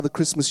Father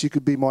Christmas, you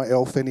could be my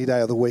elf any day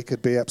of the week.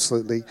 It'd be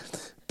absolutely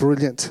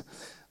brilliant.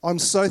 I'm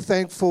so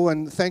thankful,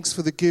 and thanks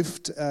for the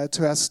gift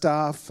to our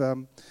staff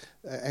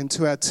and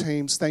to our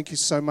teams. Thank you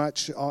so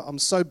much. I'm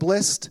so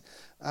blessed.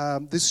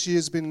 This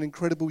year's been an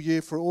incredible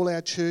year for all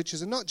our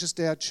churches, and not just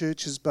our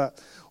churches,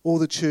 but all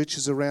the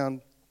churches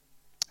around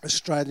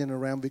Australia and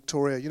around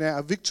Victoria. You know,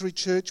 our Victory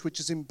Church, which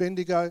is in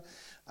Bendigo,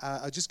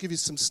 I'll just give you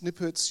some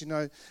snippets. You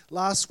know,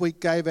 last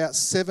week gave out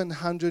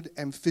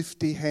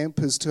 750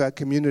 hampers to our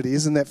community.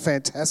 Isn't that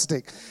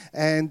fantastic?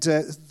 And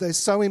they're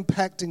so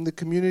impacting the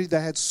community.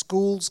 They had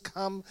schools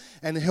come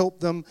and help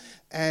them.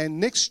 And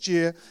next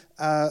year,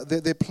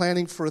 they're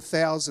planning for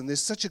 1,000. There's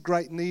such a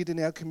great need in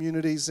our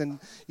communities. And,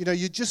 you know,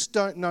 you just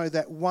don't know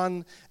that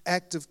one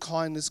act of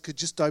kindness could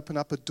just open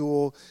up a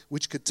door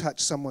which could touch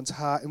someone's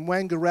heart. In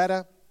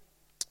Wangaratta,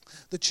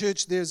 the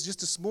church there is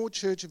just a small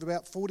church of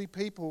about 40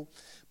 people,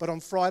 but on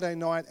Friday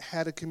night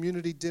had a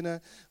community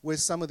dinner where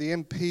some of the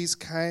MPs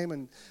came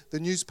and the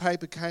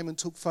newspaper came and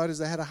took photos.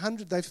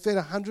 They fed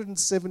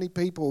 170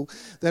 people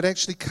that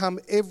actually come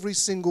every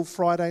single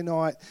Friday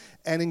night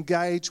and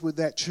engage with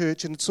that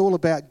church, and it's all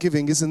about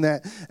giving. Isn't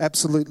that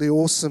absolutely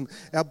awesome?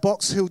 Our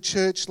Box Hill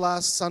Church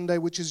last Sunday,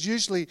 which is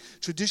usually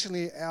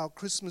traditionally our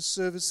Christmas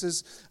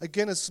services,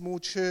 again a small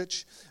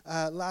church,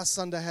 last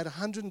Sunday had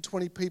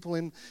 120 people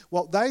in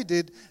what they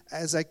did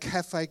as a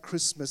cafe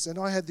Christmas, and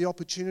I had the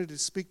opportunity to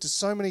speak to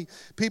so many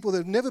people that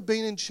have never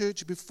been in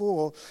church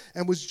before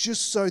and was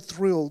just so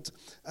thrilled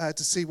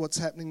to see what's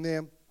happening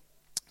there.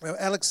 Our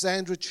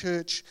Alexandra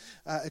Church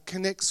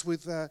connects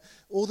with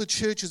all the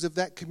churches of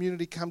that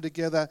community come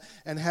together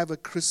and have a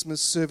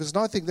Christmas service. And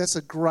I think that's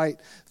a great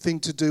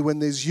thing to do when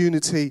there's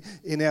unity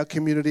in our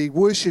community,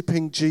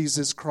 worshipping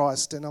Jesus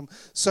Christ. And I'm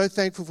so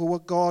thankful for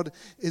what God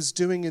is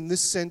doing in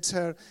this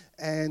centre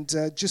and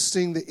just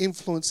seeing the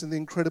influence and the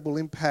incredible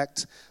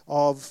impact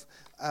of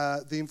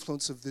the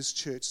influence of this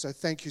church. So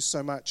thank you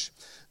so much.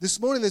 This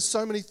morning there's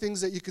so many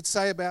things that you could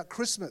say about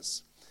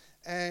Christmas.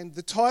 And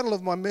the title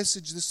of my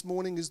message this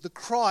morning is The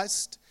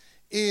Christ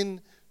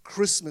in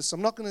Christmas.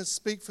 I'm not going to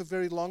speak for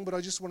very long, but I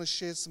just want to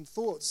share some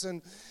thoughts.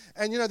 And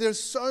you know, there's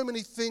so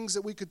many things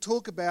that we could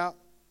talk about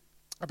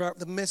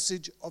the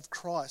message of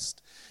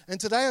Christ. And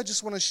today I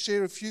just want to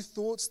share a few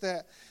thoughts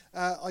that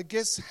I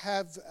guess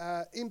have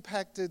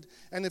impacted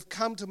and have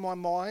come to my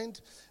mind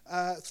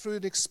through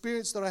an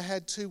experience that I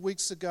had 2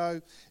 weeks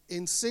ago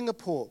in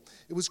Singapore.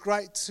 It was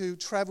great to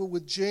travel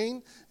with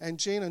Gene. And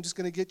Gene, I'm just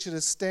going to get you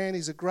to stand.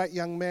 He's a great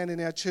young man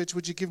in our church.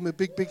 Would you give him a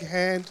big, big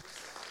hand?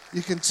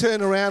 You can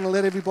turn around and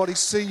let everybody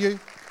see you.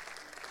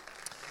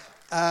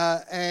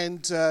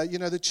 You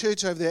know, the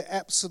church over there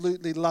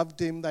absolutely loved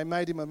him. They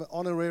made him an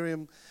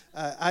honorarium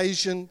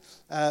Asian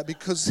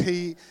because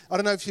I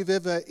don't know if you've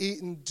ever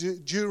eaten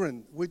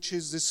durian, which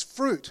is this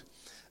fruit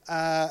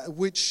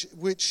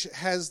which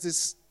has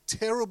this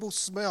terrible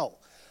smell.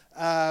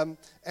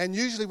 And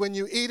usually when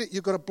you eat it,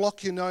 you've got to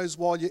block your nose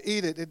while you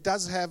eat it. It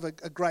does have a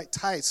great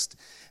taste.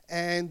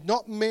 And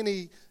not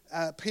many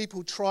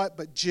people try it,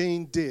 but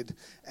Gene did.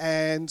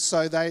 And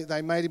so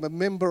they made him a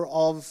member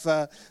of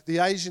the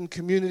Asian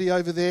community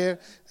over there,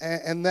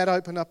 and that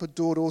opened up a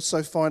door to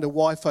also find a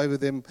wife over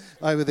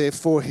there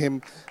for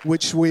him,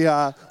 which we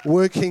are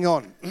working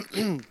on.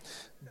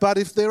 But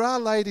if there are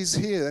ladies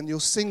here and you're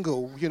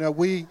single,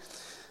 we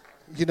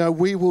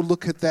will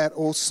look at that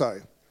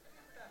also.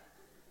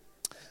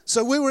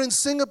 So we were in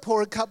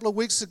Singapore a couple of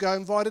weeks ago,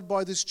 invited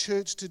by this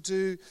church to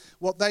do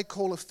what they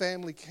call a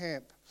family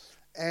camp.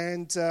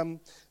 And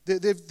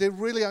they're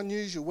really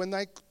unusual. When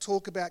they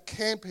talk about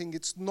camping,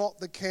 it's not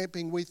the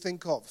camping we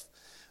think of.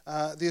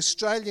 The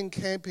Australian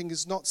camping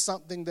is not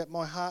something that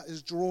my heart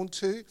is drawn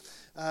to.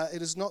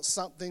 It is not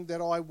something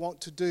that I want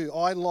to do.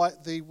 I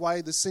like the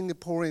way the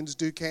Singaporeans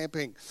do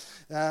camping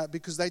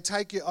because they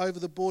take you over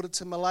the border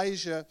to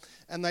Malaysia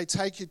and they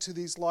take you to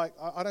these, like,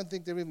 I don't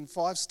think they're even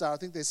 5-star. I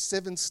think they're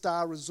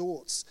 7-star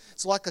resorts.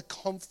 It's like a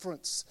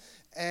conference.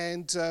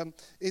 And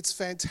it's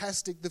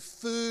fantastic. The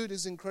food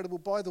is incredible.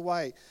 By the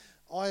way,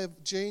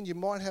 Gene, you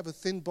might have a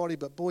thin body,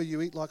 but boy,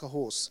 you eat like a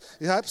horse.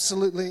 It's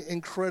absolutely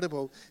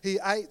incredible. He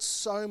ate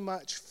so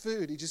much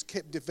food. He just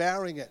kept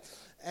devouring it.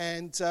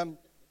 And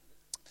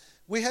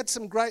we had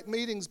some great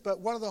meetings,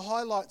 but one of the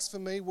highlights for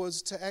me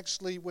was to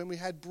actually, when we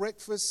had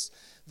breakfast,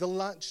 the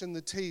lunch and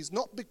the teas,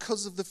 not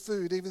because of the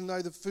food, even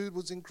though the food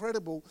was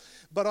incredible,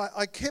 but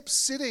I kept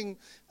sitting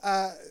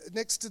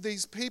next to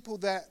these people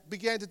that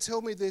began to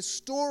tell me their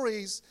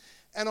stories,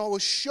 and I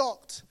was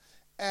shocked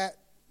at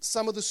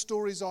some of the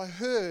stories I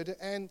heard.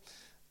 And,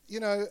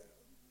 I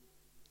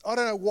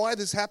don't know why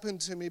this happened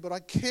to me, but I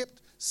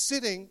kept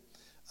sitting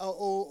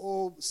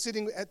or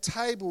sitting at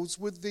tables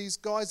with these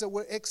guys that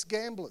were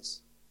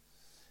ex-gamblers.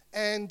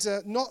 And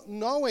not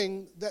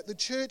knowing that the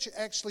church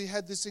actually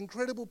had this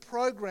incredible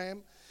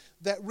program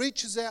that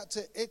reaches out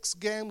to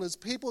ex-gamblers,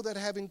 people that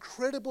have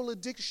incredible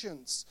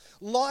addictions,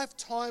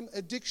 lifetime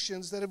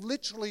addictions that have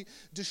literally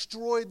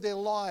destroyed their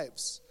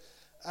lives.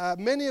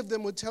 Many of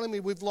them were telling me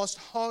we've lost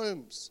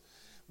homes,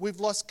 we've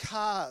lost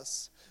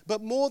cars,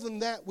 but more than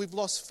that, we've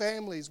lost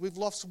families, we've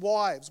lost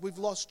wives, we've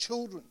lost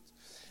children.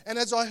 And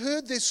as I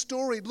heard their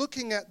story,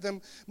 looking at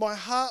them, my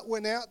heart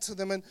went out to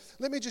them. And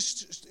let me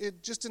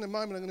just in a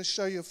moment, I'm going to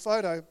show you a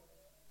photo.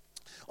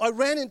 I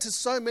ran into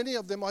so many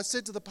of them. I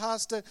said to the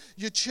pastor,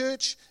 your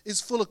church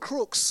is full of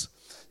crooks.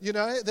 You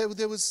know,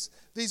 there was,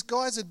 these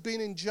guys had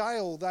been in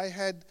jail. They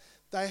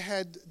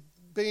had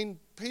been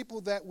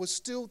people that were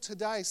still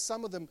today,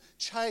 some of them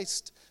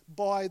chased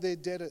by their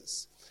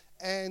debtors.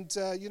 And,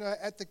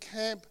 at the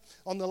camp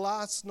on the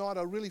last night,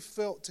 I really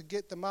felt to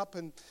get them up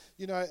and,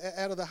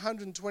 out of the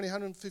 120,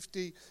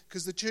 150,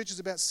 because the church is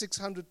about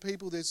 600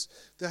 people, they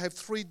have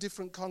 3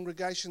 different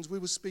congregations. We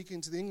were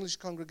speaking to the English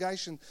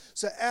congregation.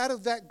 So out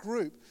of that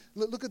group,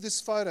 look at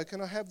this photo.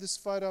 Can I have this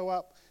photo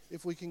up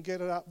if we can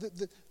get it up?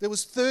 There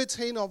was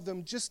 13 of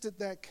them just at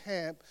that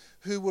camp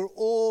who were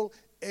all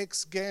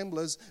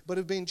ex-gamblers, but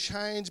have been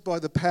changed by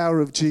the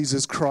power of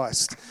Jesus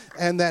Christ.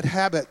 And that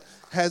habit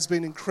has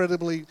been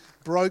incredibly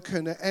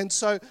broken. And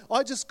so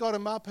I just got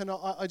them up, and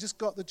I just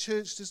got the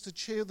church just to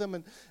cheer them.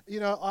 And,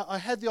 I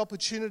had the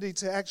opportunity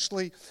to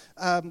actually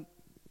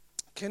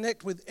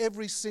connect with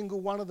every single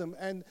one of them.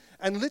 And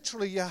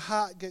literally your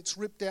heart gets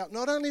ripped out,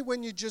 not only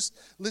when you just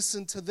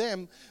listen to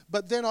them,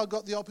 but then I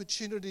got the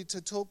opportunity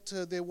to talk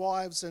to their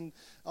wives, and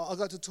I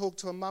got to talk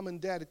to a mum and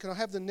dad. Can I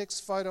have the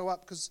next photo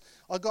up? Because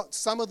I got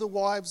some of the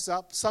wives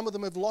up. Some of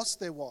them have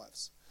lost their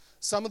wives.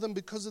 Some of them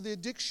because of the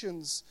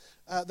addictions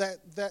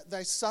that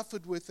they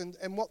suffered with,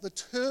 and what the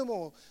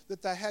turmoil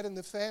that they had in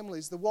the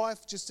families. The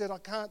wife just said, I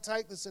can't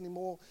take this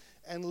anymore,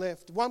 and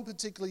left. One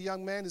particular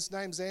young man, his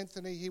name's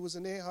Anthony. He was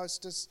an air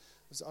hostess.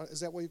 Is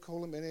that what you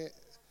call him?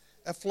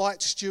 A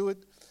flight steward.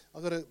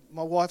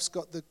 My wife's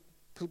got the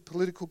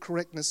political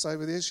correctness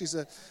over there. She's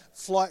a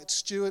flight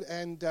steward,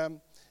 and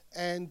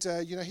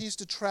he used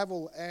to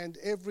travel, and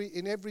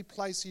in every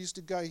place he used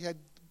to go, he had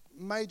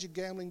major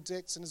gambling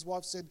debts, and his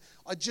wife said,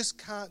 I just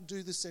can't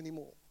do this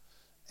anymore.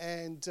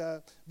 And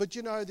but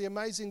the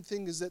amazing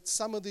thing is that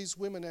some of these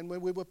women, and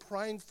when we were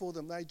praying for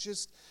them, they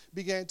just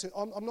began to,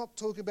 I'm not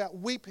talking about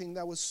weeping,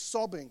 they were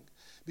sobbing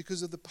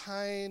because of the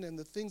pain and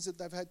the things that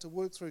they've had to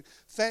work through.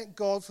 Thank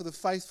God for the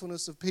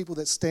faithfulness of people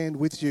that stand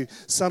with you,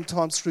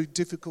 sometimes through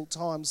difficult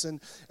times.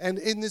 And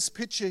in this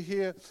picture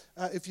here,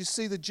 if you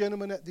see the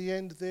gentleman at the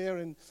end there,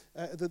 and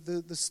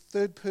the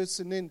third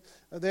person in,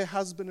 their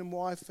husband and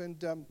wife,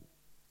 and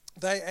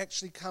they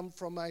actually come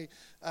from a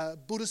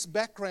Buddhist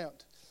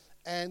background.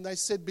 And they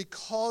said,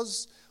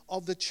 because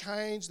of the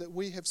change that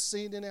we have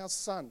seen in our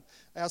son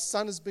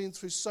has been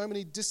through so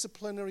many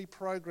disciplinary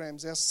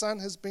programs. Our son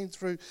has been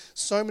through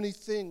so many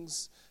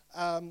things,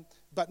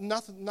 but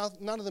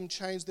none of them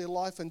changed their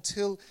life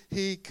until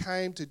he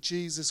came to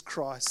Jesus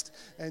Christ.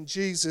 And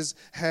Jesus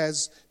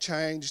has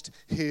changed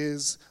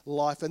his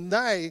life. And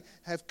they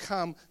have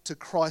come to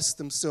Christ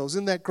themselves.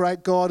 Isn't that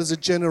great? God is a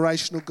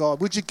generational God.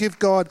 Would you give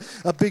God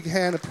a big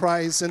hand of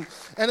praise? And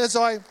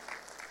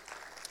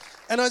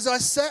as I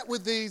sat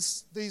with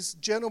these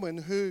gentlemen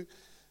who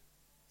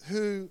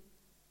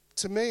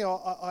to me,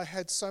 I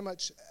had so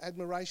much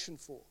admiration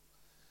for,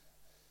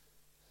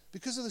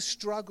 because of the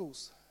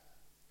struggles.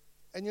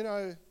 And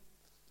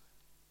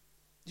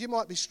you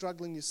might be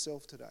struggling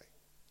yourself today.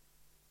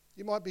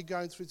 You might be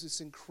going through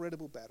this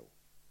incredible battle.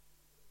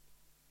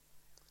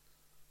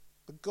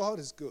 But God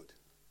is good,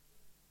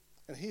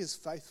 and he is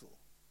faithful.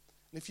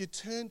 And if you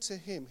turn to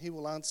him, he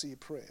will answer your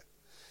prayer.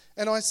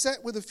 And I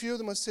sat with a few of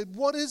them. I said,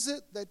 what is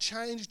it that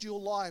changed your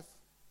life?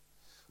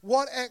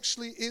 What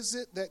actually is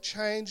it that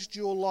changed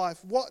your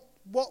life? What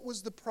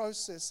was the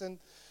process? And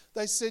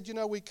they said,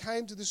 we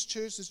came to this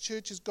church. This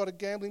church has got a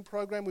gambling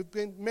program.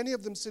 Many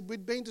of them said,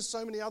 we'd been to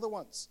so many other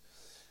ones.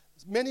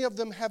 Many of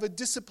them have a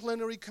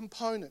disciplinary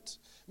component.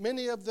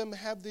 Many of them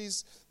have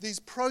these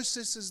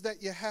processes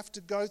that you have to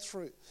go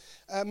through.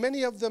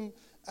 Many of them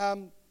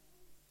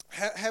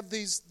have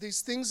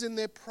these things in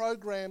their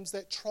programs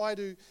that try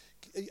to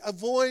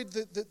avoid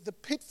the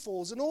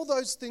pitfalls, and all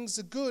those things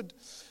are good.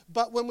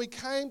 But when we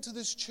came to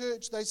this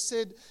church, they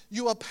said,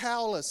 you are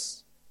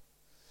powerless.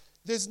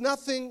 There's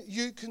nothing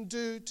you can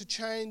do to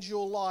change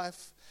your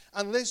life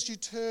unless you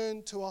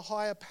turn to a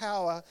higher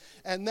power,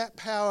 and that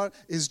power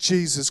is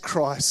Jesus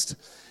Christ.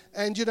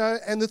 And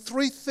and the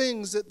 3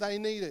 things that they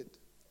needed,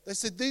 they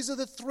said, these are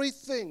the 3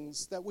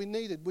 things that we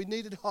needed. We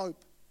needed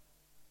hope.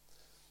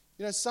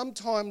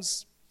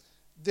 Sometimes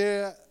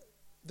there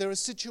are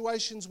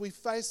situations we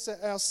face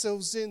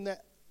ourselves in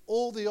that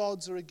all the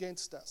odds are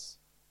against us.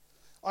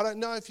 I don't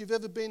know if you've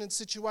ever been in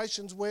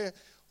situations where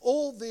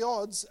all the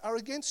odds are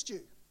against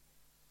you.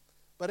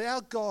 But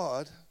our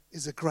God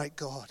is a great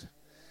God.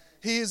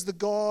 He is the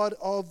God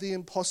of the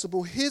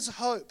impossible. His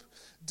hope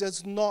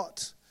does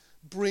not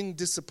bring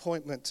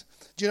disappointment.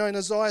 Do you know in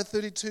Isaiah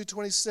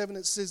 32:27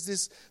 it says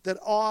this, that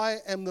I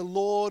am the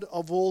Lord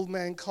of all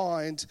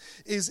mankind.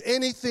 Is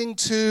anything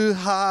too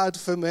hard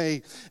for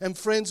me? And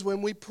friends,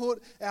 when we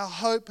put our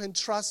hope and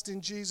trust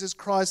in Jesus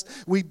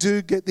Christ, we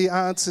do get the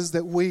answers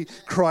that we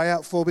cry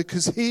out for,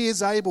 because he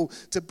is able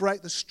to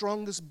break the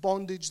strongest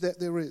bondage that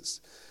there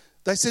is.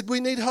 They said we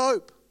need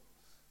hope.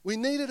 We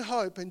needed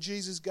hope, and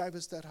Jesus gave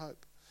us that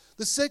hope.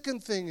 The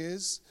second thing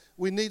is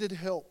we needed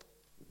help.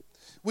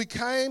 We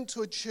came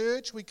to a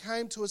church, we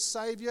came to a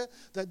Savior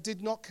that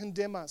did not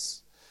condemn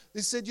us.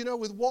 They said,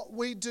 with what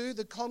we do,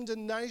 the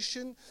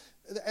condemnation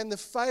and the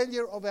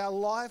failure of our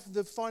life,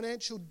 the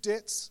financial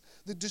debts,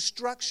 the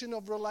destruction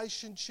of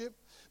relationship,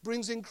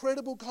 brings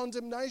incredible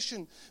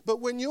condemnation.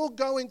 But when you're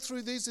going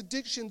through these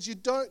addictions, you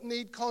don't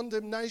need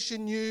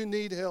condemnation, you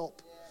need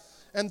help.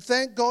 And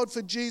thank God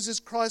for Jesus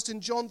Christ.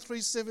 In John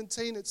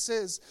 3:17 it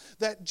says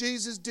that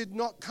Jesus did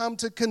not come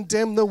to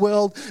condemn the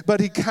world, but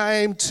he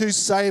came to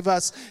save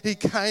us. He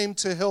came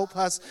to help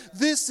us.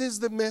 This is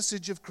the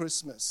message of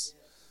Christmas,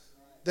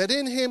 that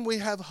in him we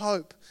have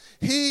hope.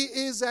 He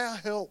is our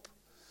help.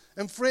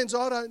 And friends,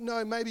 I don't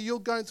know, maybe you're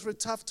going through a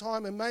tough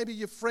time and maybe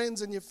your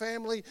friends and your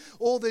family,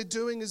 all they're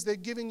doing is they're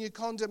giving you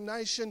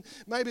condemnation.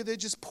 Maybe they're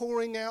just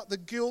pouring out the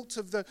guilt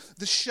of the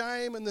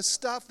shame and the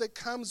stuff that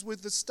comes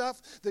with the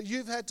stuff that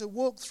you've had to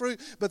walk through.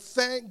 But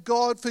thank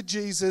God for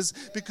Jesus,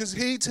 because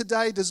he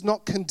today does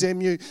not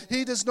condemn you.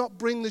 He does not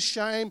bring the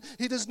shame.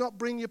 He does not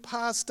bring your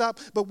past up.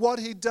 But what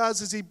he does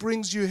is he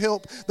brings you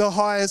help, the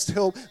highest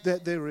help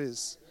that there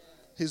is,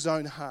 his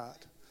own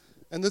heart.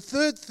 And the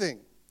third thing,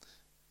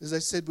 as they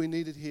said, we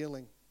needed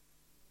healing.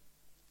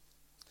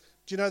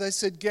 Do you know, they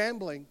said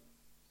gambling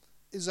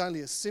is only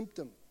a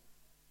symptom.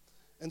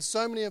 And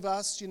so many of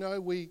us,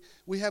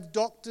 we have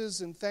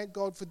doctors, and thank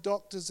God for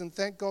doctors, and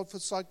thank God for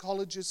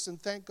psychologists,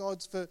 and thank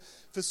God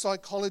for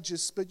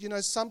psychologists. But,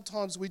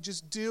 sometimes we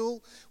just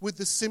deal with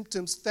the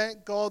symptoms.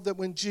 Thank God that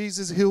when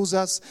Jesus heals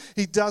us,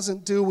 he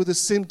doesn't deal with the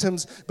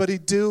symptoms, but he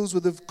deals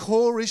with the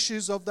core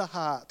issues of the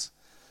heart.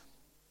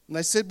 And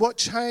they said what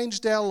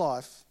changed our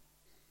life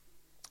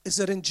is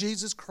that in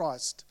Jesus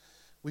Christ,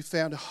 we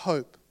found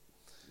hope,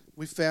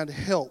 we found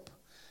help,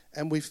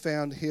 and we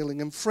found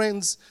healing. And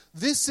friends,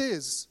 this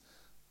is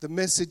the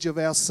message of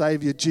our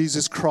Savior,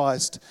 Jesus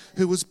Christ,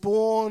 who was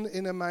born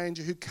in a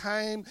manger, who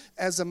came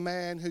as a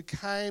man, who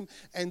came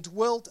and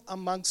dwelt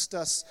amongst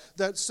us,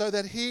 so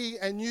that he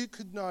and you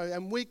could know,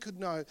 and we could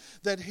know,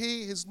 that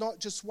he is not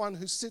just one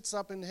who sits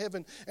up in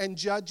heaven and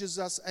judges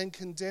us and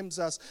condemns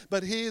us,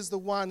 but he is the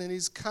one, and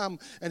he's come,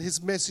 and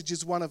his message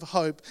is one of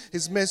hope.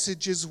 His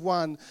message is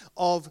one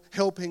of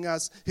helping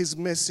us. His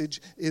message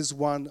is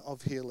one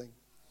of healing.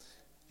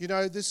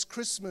 This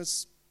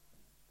Christmas,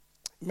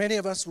 many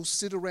of us will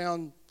sit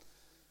around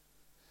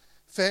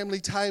family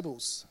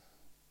tables.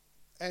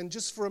 And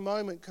just for a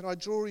moment, can I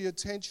draw your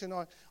attention?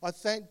 I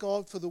thank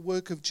God for the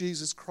work of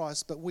Jesus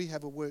Christ, but we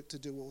have a work to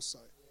do also.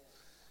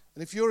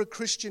 And if you're a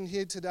Christian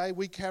here today,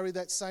 we carry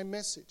that same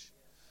message.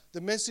 The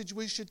message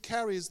we should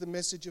carry is the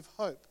message of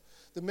hope.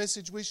 The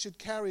message we should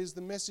carry is the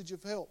message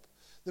of help.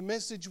 The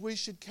message we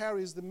should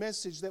carry is the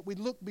message that we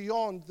look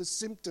beyond the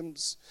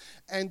symptoms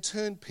and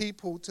turn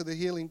people to the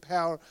healing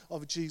power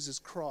of Jesus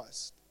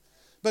Christ.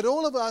 But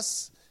all of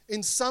us,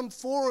 in some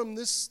forum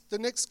the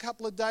next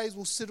couple of days,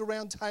 will sit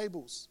around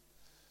tables.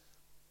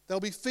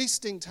 There'll be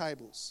feasting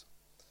tables.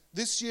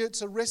 This year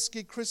it's a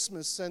Rescue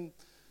Christmas, and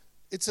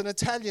it's an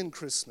Italian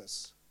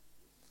Christmas.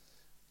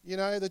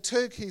 The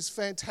turkey's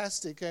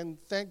fantastic, and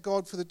thank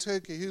God for the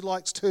turkey. Who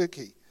likes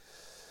turkey?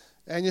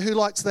 And who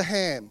likes the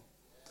ham?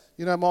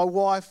 My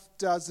wife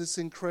does this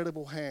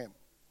incredible ham.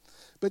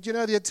 But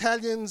the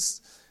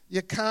Italians,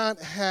 you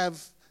can't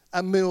have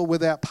a meal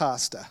without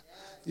pasta.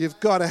 You've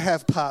got to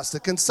have pasta.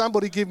 Can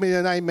somebody give me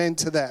an amen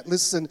to that?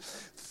 Listen,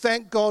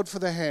 thank God for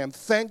the ham.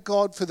 Thank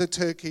God for the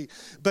turkey.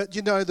 But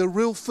the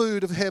real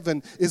food of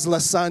heaven is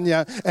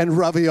lasagna and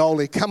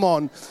ravioli. Come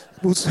on,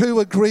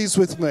 who agrees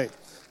with me?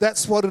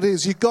 That's what it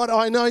is.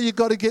 I know you've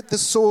got to get the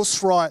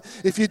sauce right.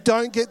 If you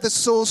don't get the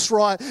sauce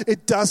right,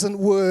 it doesn't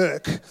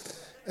work.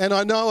 And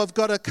I know I've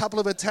got a couple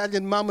of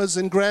Italian mamas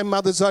and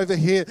grandmothers over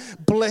here.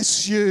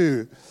 Bless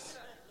you.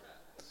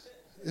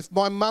 If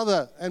my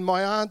mother and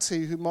my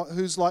auntie,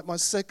 who's like my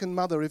second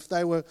mother, if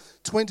they were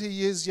 20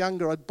 years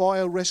younger, I'd buy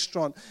a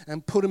restaurant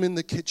and put them in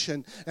the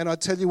kitchen. And I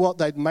tell you what,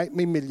 they'd make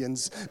me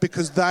millions,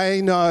 because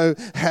they know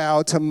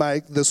how to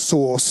make the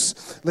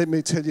sauce. Let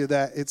me tell you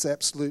that. It's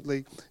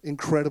absolutely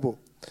incredible.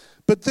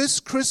 But this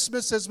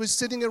Christmas, as we're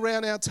sitting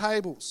around our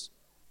tables,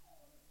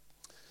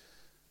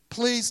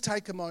 please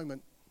take a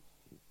moment.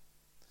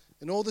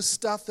 And all the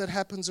stuff that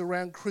happens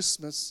around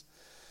Christmas,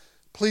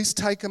 please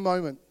take a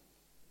moment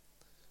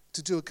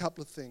to do a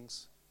couple of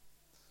things.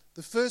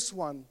 The first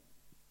one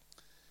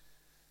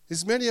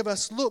is many of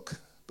us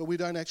look, but we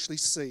don't actually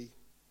see.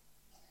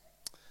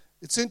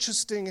 It's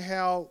interesting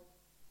how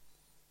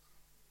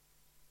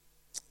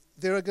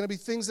there are going to be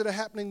things that are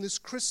happening this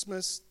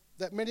Christmas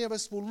that many of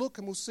us will look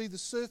and we'll see the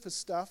surface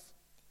stuff,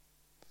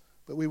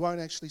 but we won't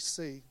actually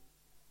see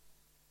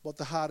what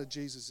the heart of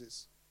Jesus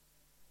is.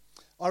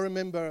 I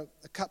remember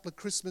a couple of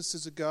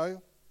Christmases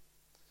ago,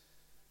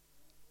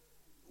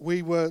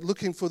 we were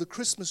looking for the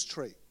Christmas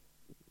tree.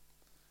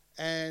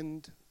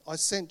 And I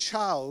sent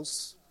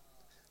Charles,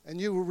 and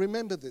you will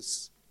remember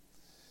this.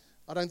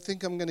 I don't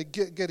think I'm going to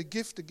get a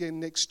gift again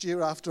next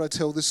year after I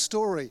tell this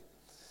story.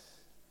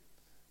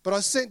 But I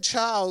sent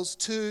Charles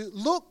to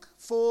look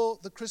for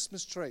the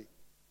Christmas tree.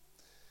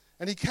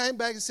 And he came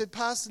back and said,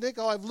 Pastor Nick,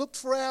 I've looked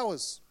for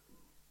hours.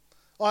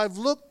 I've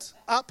looked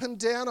up and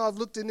down. I've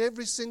looked in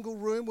every single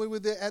room. We were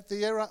there at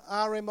the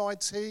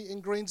RMIT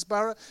in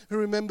Greensboro. Who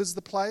remembers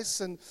the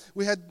place? And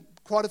we had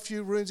quite a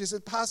few rooms. He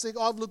said, Pastor,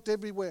 I've looked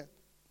everywhere.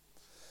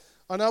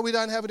 I know we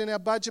don't have it in our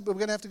budget, but we're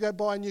going to have to go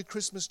buy a new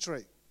Christmas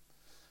tree.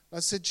 I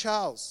said,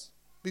 Charles,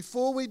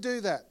 before we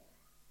do that,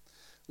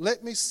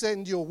 let me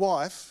send your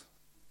wife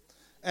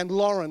and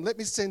Lauren, let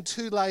me send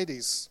 2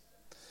 ladies,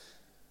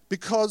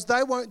 because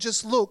they won't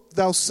just look,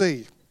 they'll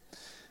see.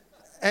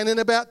 And in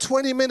about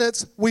 20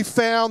 minutes, we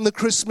found the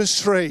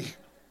Christmas tree.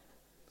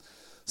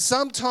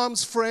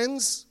 Sometimes,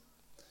 friends,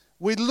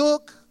 we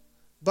look,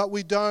 but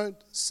we don't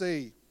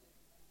see.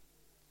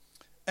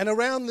 And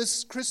around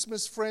this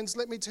Christmas, friends,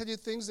 let me tell you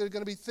things. There are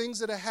going to be things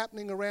that are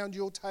happening around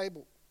your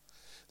table.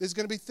 There's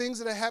going to be things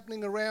that are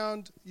happening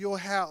around your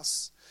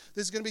house.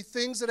 There's going to be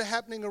things that are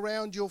happening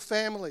around your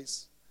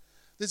families.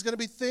 There's going to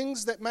be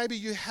things that maybe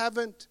you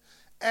haven't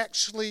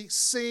actually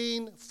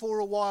seen for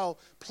a while.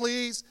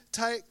 Please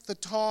take the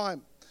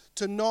time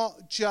to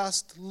not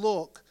just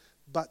look,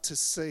 but to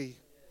see.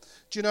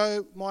 Do you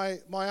know, my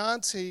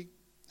auntie,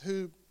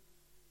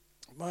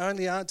 my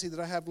only auntie that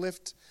I have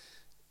left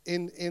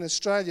in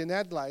Australia, in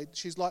Adelaide,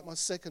 she's like my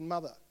second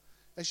mother.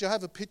 Actually, I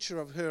have a picture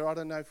of her. I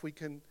don't know if we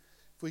can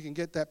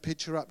get that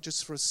picture up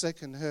just for a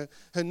second. Her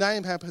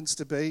name happens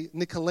to be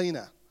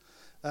Nicolina.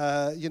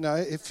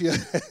 If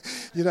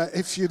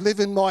you live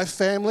in my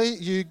family,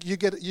 you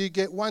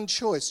get one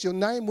choice. Your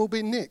name will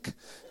be Nick.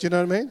 Do you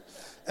know what I mean?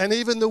 And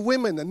even the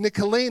women are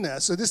Nicolina.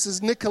 So this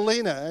is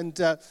Nicolina, and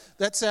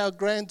that's our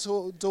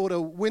granddaughter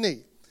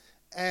Winnie.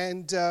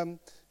 And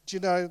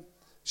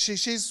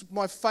she's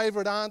my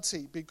favourite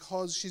auntie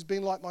because she's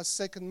been like my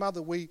second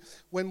mother.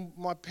 When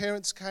my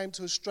parents came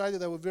to Australia,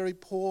 they were very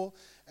poor.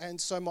 And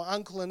so my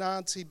uncle and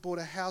auntie bought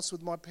a house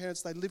with my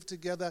parents. They lived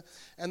together.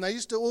 And they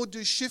used to all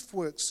do shift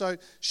work. So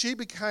she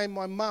became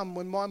my mum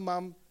when my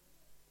mum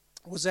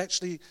was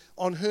actually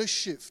on her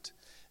shift.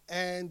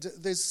 And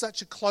there's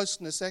such a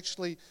closeness.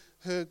 Actually,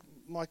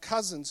 my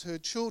cousins, her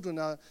children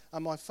are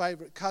my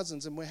favourite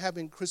cousins. And we're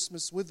having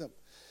Christmas with them.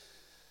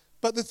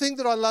 But the thing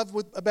that I love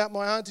about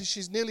my auntie,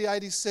 she's nearly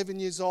 87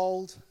 years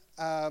old.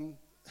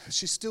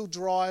 She still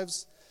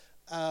drives.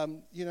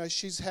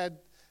 She's had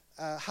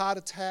heart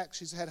attack.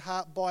 She's had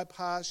heart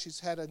bypass. She's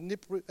had a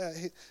nip.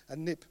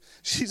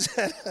 She's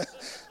had.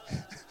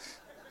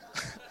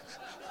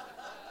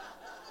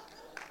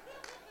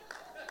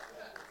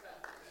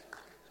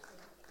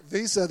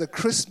 These are the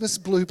Christmas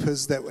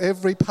bloopers that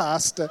every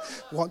pastor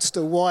wants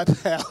to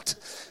wipe out.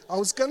 I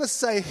was going to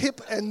say hip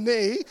and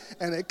knee,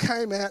 and it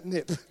came out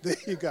nip. There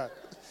you go.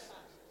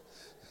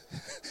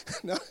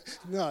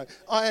 No,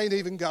 I ain't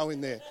even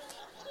going there.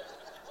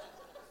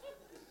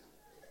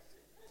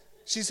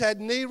 She's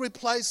had knee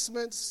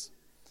replacements.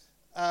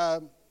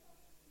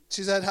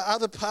 She's had her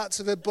other parts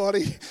of her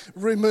body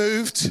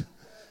removed.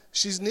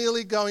 She's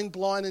nearly going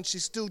blind, and she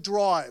still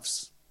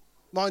drives.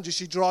 Mind you,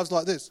 she drives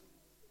like this.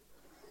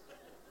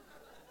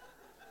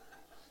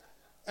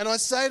 And I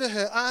say to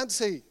her,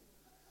 Auntie,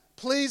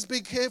 please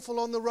be careful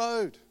on the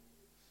road.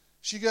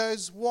 She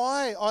goes,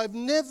 why? I've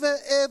never,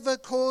 ever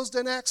caused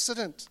an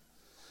accident.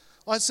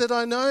 I said,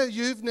 I know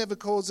you've never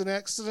caused an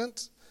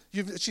accident.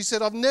 She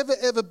said, I've never,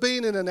 ever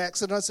been in an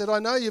accident. I said, I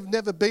know you've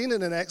never been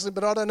in an accident,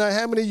 but I don't know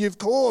how many you've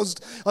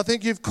caused. I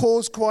think you've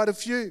caused quite a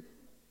few.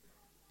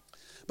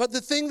 But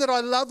the thing that I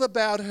love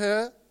about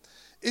her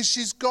is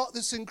she's got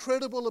this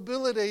incredible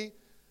ability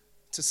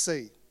to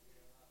see.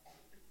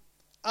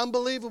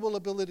 Unbelievable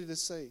ability to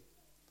see.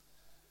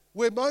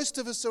 Where most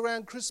of us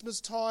around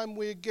Christmas time,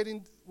 we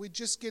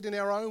just get in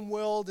our own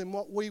world and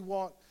what we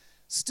want.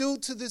 Still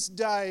to this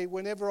day,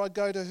 whenever I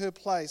go to her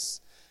place,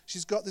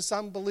 she's got this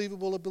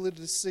unbelievable ability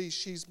to see.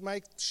 She's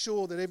makes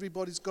sure that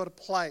everybody's got a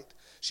plate.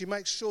 She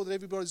makes sure that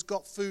everybody's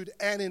got food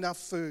and enough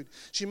food.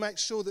 She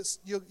makes sure that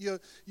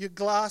your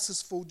glass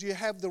is full. Do you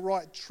have the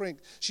right drink?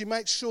 She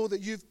makes sure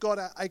that you've got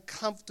a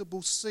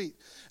comfortable seat.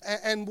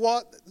 And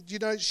what,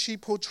 she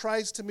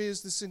portrays to me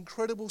is this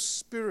incredible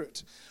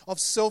spirit of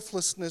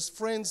selflessness.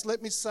 Friends,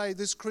 let me say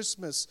this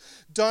Christmas,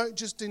 don't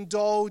just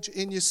indulge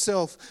in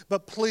yourself,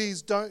 but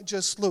please don't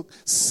just look.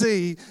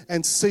 See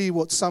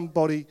what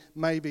somebody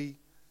maybe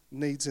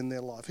needs in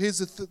their life. Here's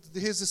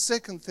the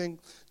second thing.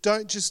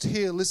 Don't just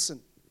hear, listen.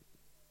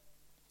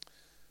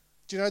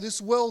 Do you know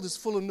this world is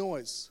full of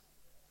noise?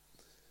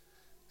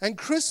 And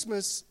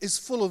Christmas is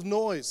full of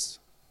noise.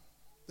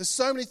 There's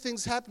so many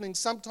things happening.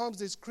 Sometimes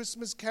there's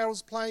Christmas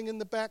carols playing in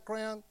the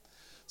background.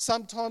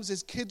 Sometimes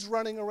there's kids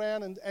running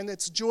around and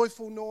it's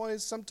joyful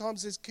noise.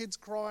 Sometimes there's kids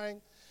crying.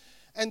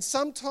 And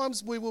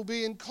sometimes we will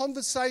be in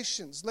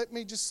conversations. Let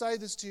me just say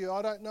this to you.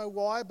 I don't know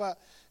why, but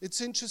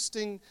it's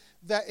interesting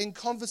that in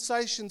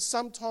conversations,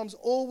 sometimes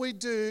all we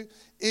do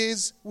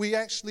is we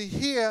actually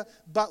hear,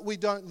 but we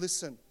don't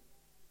listen.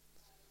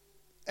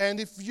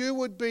 And if you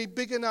would be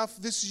big enough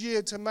this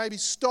year to maybe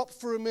stop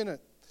for a minute,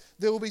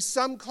 there will be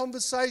some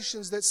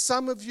conversations that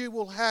some of you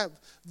will have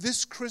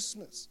this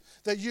Christmas,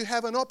 that you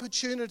have an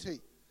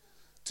opportunity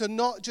to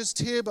not just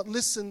hear, but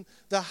listen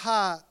the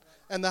heart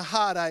and the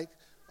heartache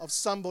of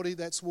somebody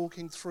that's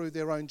walking through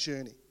their own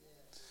journey.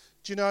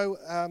 Do you know,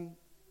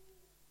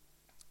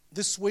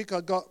 this week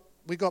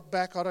we got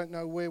back, I don't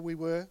know where we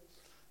were.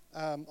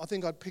 I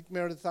think I'd picked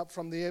Meredith up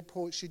from the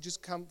airport. She'd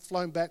just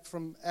flown back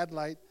from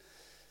Adelaide.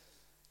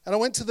 And I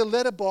went to the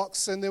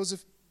letterbox, and there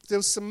was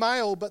some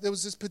mail, but there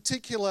was this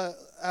particular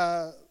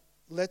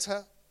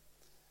letter,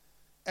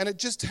 and it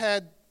just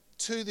had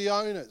to the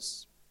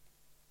owners.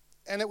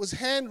 And it was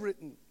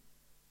handwritten.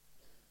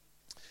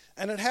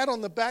 And it had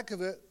on the back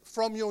of it,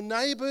 from your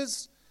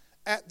neighbours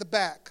at the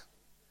back.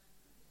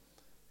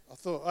 I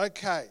thought,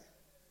 okay.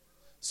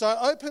 So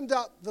I opened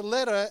up the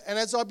letter, and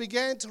as I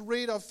began to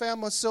read, I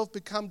found myself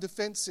become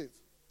defensive.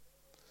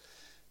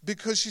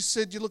 Because she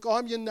said, look,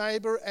 I'm your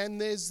neighbour, and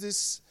there's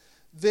this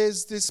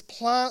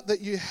plant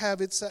that you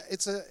have. It's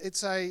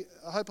a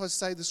I hope I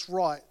say this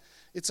right.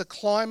 It's a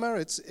climber.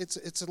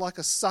 It's like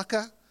a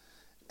sucker,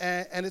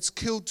 and it's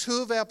killed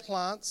 2 of our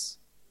plants,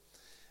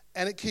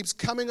 and it keeps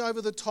coming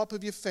over the top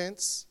of your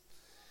fence,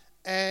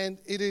 and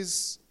it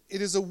is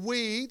a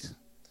weed,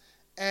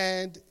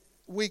 and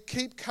we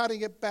keep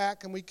cutting it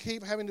back, and we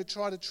keep having to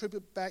try to trip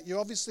it back. You're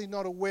obviously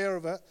not aware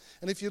of it,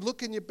 and if you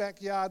look in your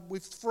backyard,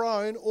 we've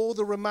thrown all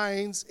the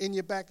remains in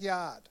your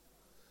backyard.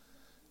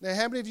 Now,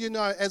 how many of you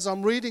know, as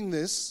I'm reading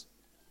this,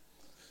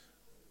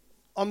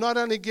 I'm not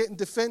only getting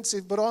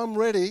defensive, but I'm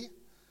ready.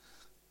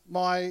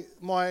 I'm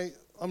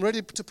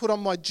ready to put on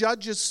my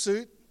judge's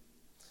suit,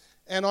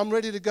 and I'm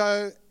ready to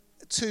go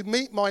to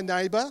meet my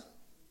neighbour.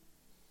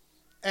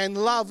 And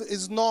love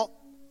is not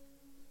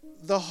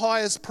the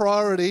highest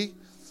priority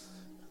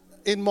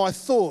in my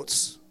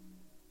thoughts.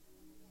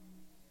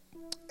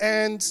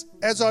 And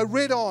as I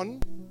read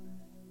on,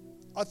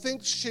 I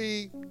think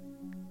she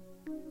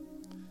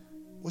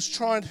was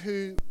trying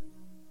to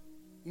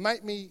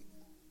make me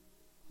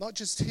not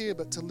just hear,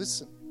 but to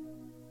listen.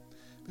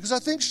 Because I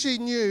think she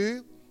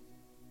knew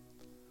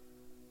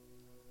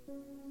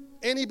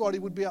anybody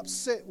would be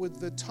upset with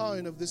the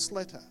tone of this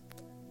letter.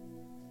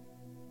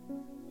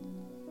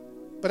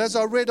 But as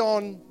I read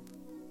on,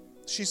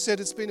 she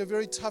said, it's been a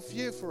very tough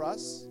year for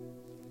us.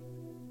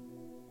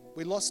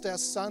 We lost our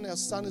son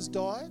has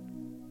died.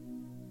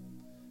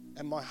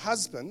 And my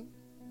husband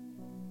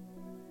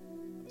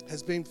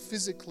has been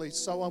physically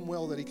so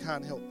unwell that he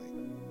can't help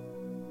me.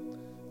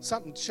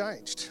 Something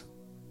changed.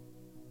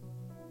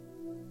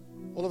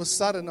 All of a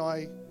sudden,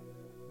 I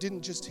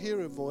didn't just hear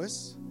her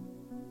voice,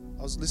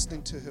 I was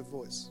listening to her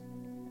voice.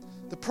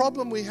 The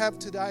problem we have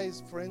today,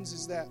 friends,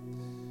 is that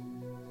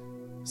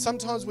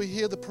sometimes we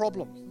hear the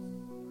problem,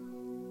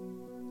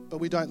 but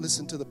we don't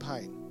listen to the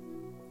pain.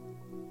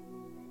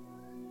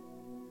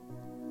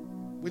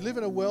 We live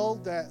in a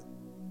world that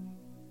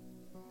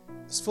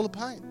is full of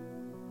pain.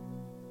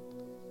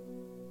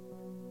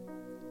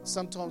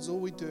 Sometimes all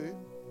we do,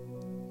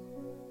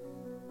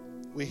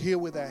 we hear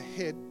with our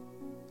head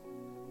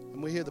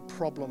and we hear the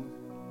problem,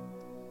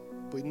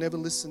 but we never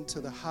listen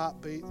to the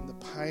heartbeat and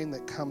the pain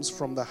that comes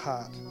from the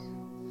heart.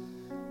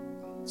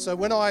 So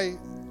when I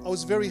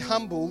was very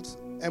humbled,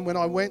 and when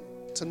I went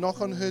to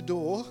knock on her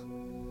door,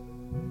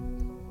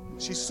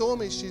 she saw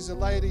me. She's a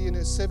lady in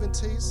her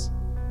 70s.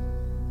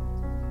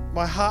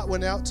 My heart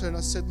went out to her and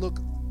I said, look,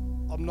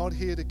 I'm not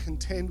here to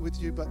contend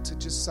with you, but to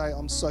just say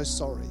I'm so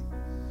sorry.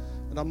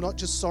 And I'm not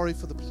just sorry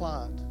for the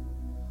plant,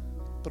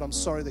 but I'm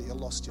sorry that you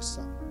lost your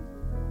son.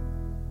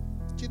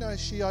 Do you know,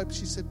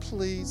 she said,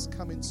 please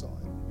come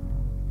inside.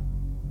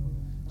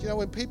 Do you know,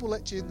 when people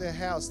let you in their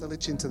house, they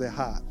let you into their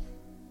heart.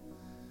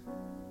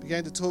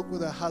 Began to talk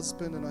with her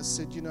husband, and I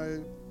said, you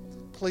know,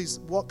 please,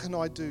 what can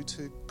I do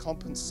to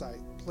compensate?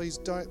 Please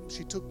don't.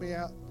 She took me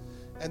out,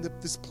 and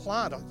this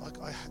plant,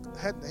 I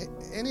hadn't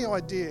any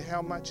idea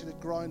how much it had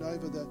grown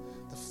over the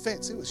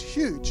fence. It was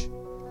huge.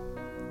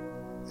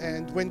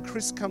 And when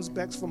Chris comes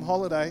back from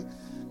holiday,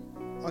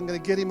 I'm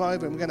going to get him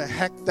over. I'm going to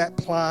hack that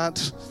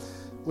plant.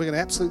 We're going to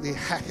absolutely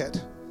hack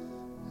it.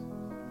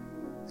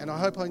 And I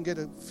hope I can get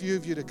a few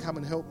of you to come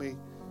and help me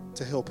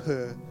to help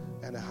her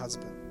and her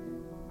husband.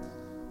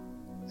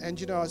 And,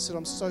 you know, I said,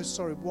 I'm so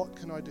sorry. What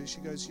can I do?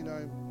 She goes, you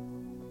know,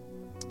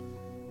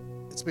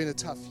 it's been a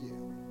tough year.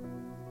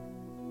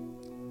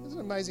 Isn't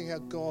it amazing how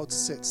God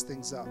sets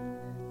things up?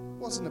 It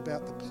wasn't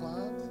about the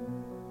plant.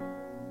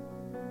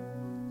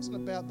 It wasn't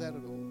about that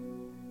at all.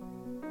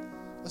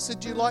 I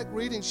said, do you like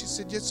reading? She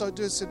said, yes, I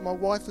do. I said, my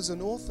wife is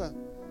an author.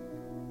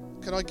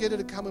 Can I get her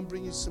to come and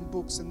bring you some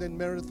books? And then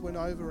Meredith went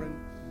over, and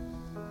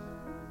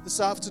this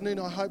afternoon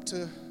I hope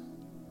to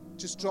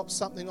just drop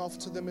something off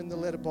to them in the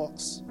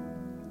letterbox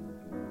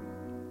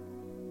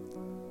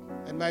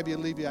and maybe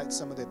alleviate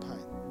some of their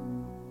pain.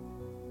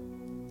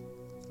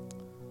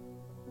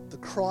 The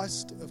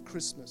Christ of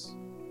Christmas.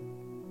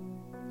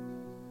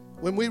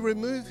 When we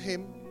remove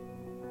him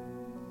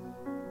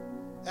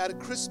out of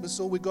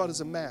Christmas, all we got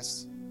is a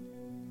mass.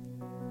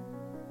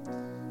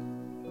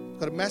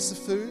 Got a mass of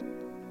food,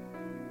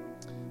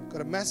 got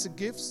a mass of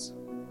gifts,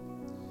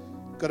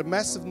 got a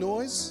mass of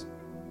noise,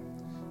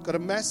 got a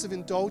mass of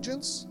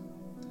indulgence,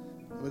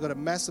 and we've got a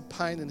mass of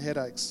pain and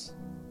headaches.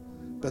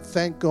 But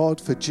thank God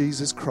for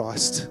Jesus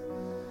Christ.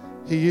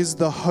 He is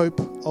the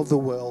hope of the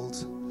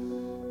world.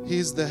 He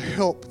is the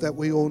help that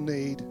we all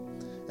need.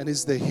 and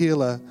is the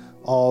healer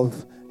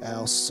of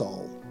our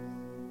soul.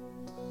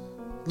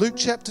 Luke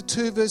chapter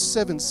 2 verse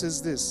 7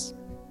 says this,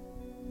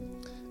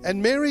 "And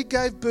Mary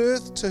gave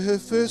birth to her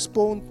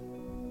firstborn,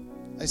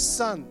 a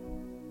son,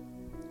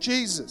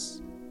 Jesus.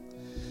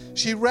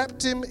 She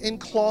wrapped him in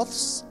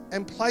cloths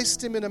and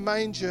placed him in a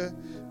manger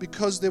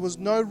because there was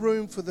no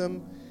room for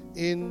them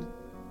in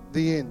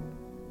the inn."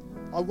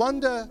 I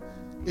wonder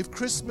if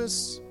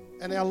Christmas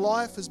and our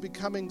life is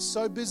becoming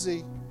so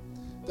busy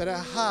that our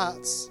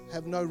hearts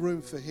have no room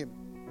for Him.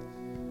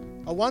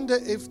 I wonder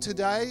if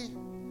today,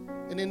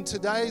 and in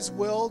today's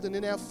world and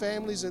in our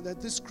families and at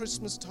this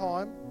Christmas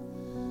time,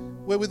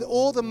 where with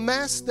all the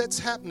mass that's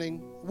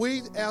happening,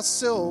 we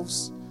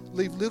ourselves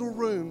leave little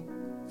room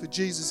for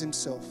Jesus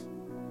Himself.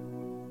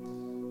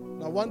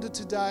 And I wonder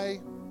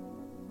today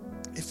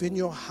if in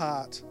your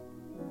heart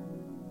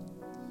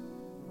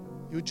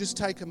you would just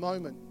take a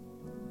moment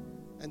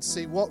and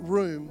see what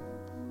room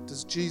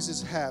does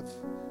Jesus have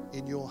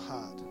in your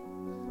heart.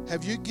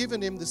 Have you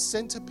given Him the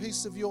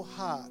centerpiece of your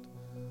heart,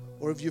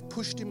 or have you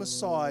pushed Him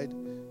aside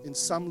in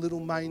some little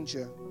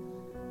manger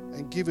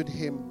and given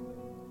Him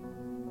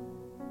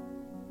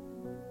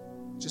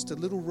just a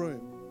little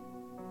room?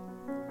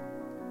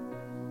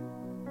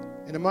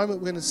 In a moment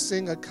we're going to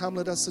sing, "O Come,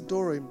 Let Us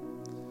Adore Him."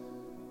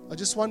 I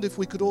just wonder if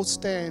we could all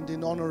stand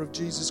in honor of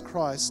Jesus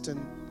Christ,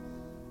 and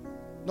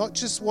not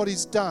just what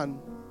He's done,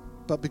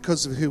 but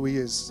because of who He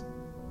is.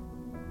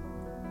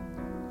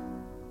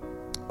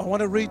 I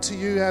want to read to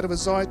you out of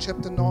Isaiah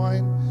chapter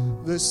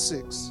 9, verse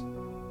 6.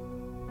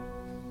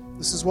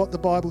 This is what the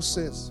Bible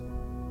says.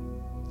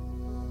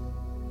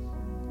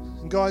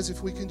 And guys,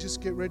 if we can just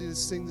get ready to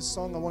sing this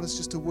song, I want us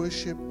just to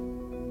worship.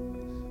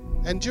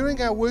 And during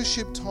our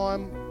worship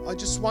time, I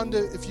just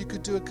wonder if you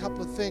could do a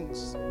couple of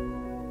things.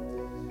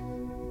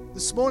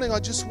 This morning, I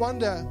just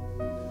wonder,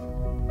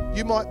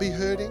 you might be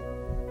hurting.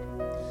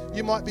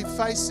 You might be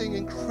facing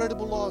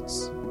incredible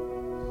odds,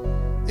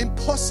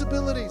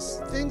 impossibilities,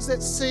 things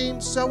that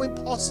seem so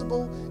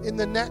impossible in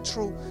the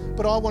natural.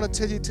 But I want to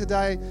tell you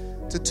today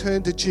to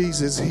turn to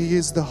Jesus. He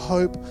is the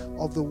hope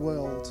of the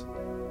world.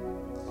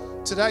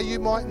 Today you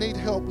might need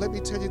help. Let me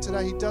tell you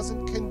today, He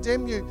doesn't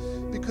condemn you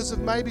because of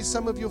maybe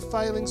some of your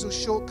failings or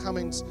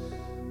shortcomings.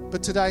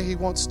 But today He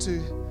wants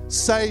to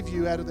save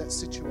you out of that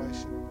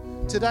situation.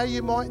 Today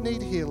you might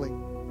need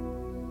healing,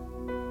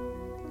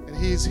 and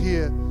He is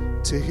here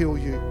to heal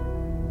you.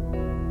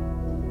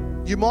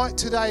 You might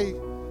today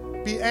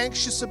be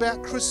anxious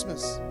about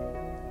Christmas,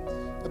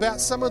 about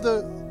some of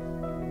the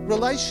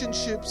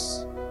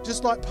relationships,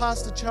 just like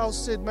Pastor Charles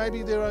said,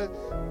 maybe there are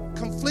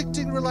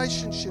conflicting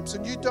relationships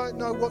and you don't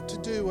know what to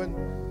do. And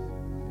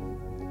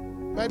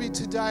maybe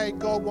today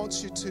God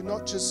wants you to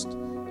not just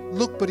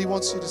look, but He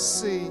wants you to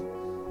see.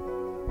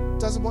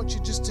 Doesn't want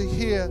you just to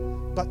hear,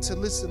 but to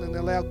listen and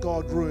allow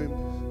God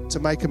room to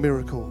make a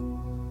miracle.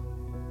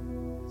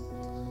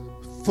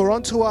 For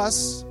unto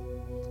us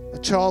a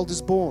child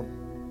is born.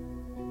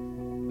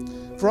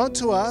 For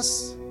unto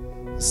us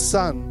a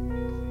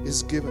son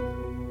is given.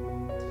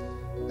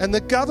 And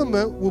the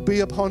government will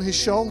be upon His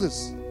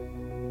shoulders.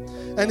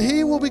 And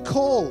He will be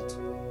called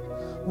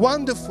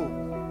Wonderful,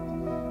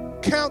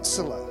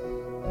 Counselor,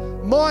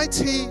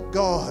 Mighty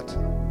God,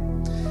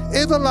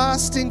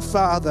 Everlasting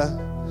Father,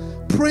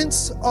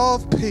 Prince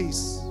of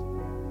Peace.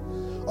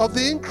 Of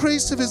the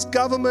increase of His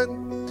government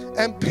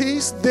and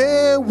peace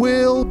there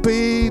will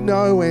be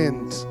no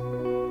end.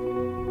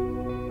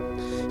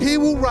 He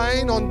will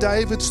reign on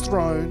David's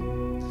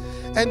throne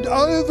and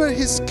over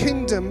His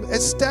kingdom,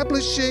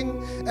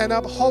 establishing and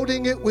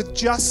upholding it with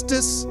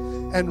justice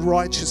and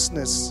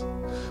righteousness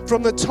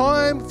from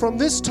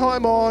this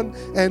time on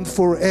and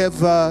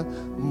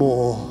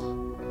forevermore.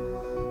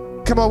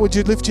 Come on, would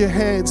you lift your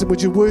hands and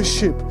would you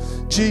worship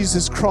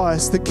Jesus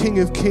Christ, the King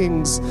of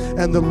Kings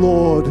and the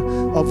Lord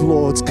of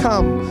Lords?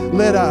 Come,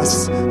 let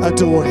us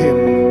adore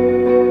Him.